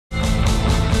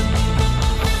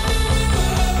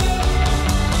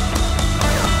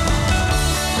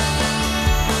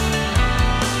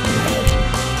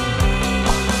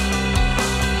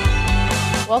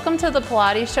Welcome to the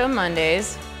Pilates Show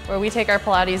Mondays, where we take our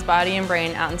Pilates body and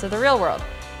brain out into the real world.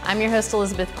 I'm your host,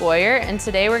 Elizabeth Goyer, and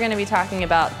today we're going to be talking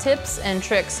about tips and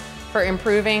tricks for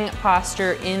improving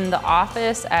posture in the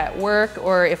office, at work,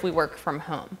 or if we work from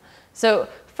home. So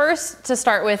first, to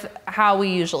start with how we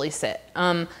usually sit.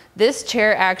 This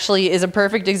chair actually is a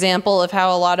perfect example of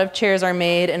how a lot of chairs are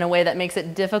made in a way that makes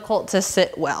it difficult to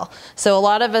sit well. So a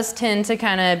lot of us tend to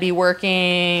kind of be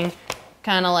working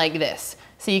kind of like this.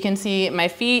 So you can see my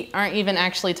feet aren't even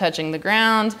actually touching the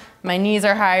ground. My knees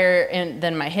are higher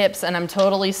than my hips, and I'm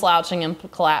totally slouching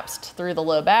and collapsed through the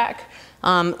low back.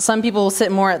 Some people will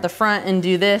sit more at the front and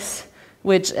do this,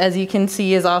 which, as you can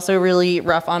see, is also really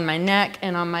rough on my neck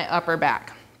and on my upper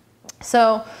back.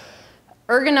 So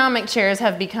ergonomic chairs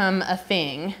have become a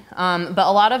thing, but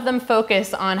a lot of them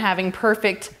focus on having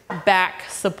perfect back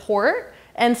support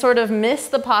and sort of miss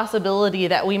the possibility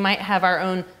that we might have our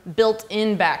own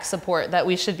built-in back support that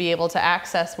we should be able to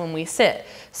access when we sit.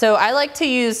 So I like to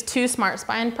use two Smart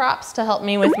Spine props to help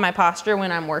me with my posture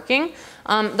when I'm working.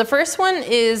 The first one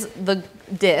is the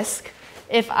disc.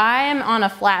 If I am on a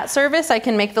flat surface, I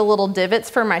can make the little divots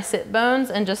for my sit bones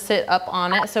and just sit up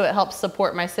on it so it helps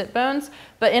support my sit bones.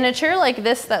 But in a chair like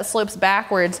this that slopes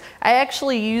backwards, I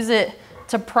actually use it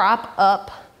to prop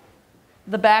up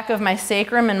the back of my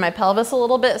sacrum and my pelvis a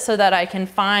little bit so that I can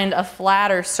find a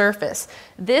flatter surface.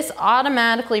 This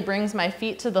automatically brings my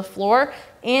feet to the floor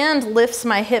and lifts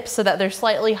my hips so that they're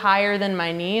slightly higher than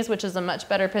my knees, which is a much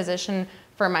better position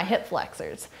for my hip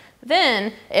flexors.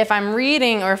 Then, if I'm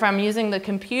reading or if I'm using the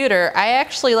computer, I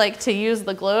actually like to use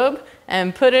the globe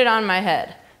and put it on my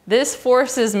head. This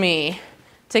forces me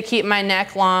to keep my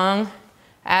neck long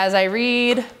as I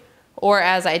read or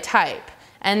as I type.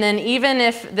 And then even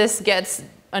if this gets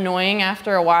annoying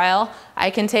after a while,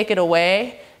 I can take it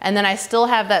away, and then I still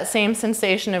have that same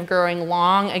sensation of growing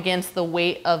long against the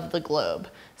weight of the globe.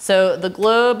 So the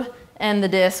globe and the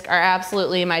disc are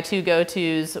absolutely my two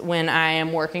go-tos when I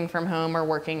am working from home or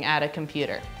working at a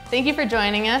computer. Thank you for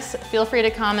joining us. Feel free to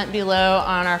comment below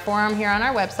on our forum here on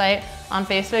our website, on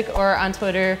Facebook, or on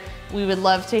Twitter. We would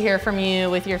love to hear from you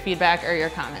with your feedback or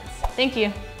your comments. Thank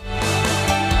you.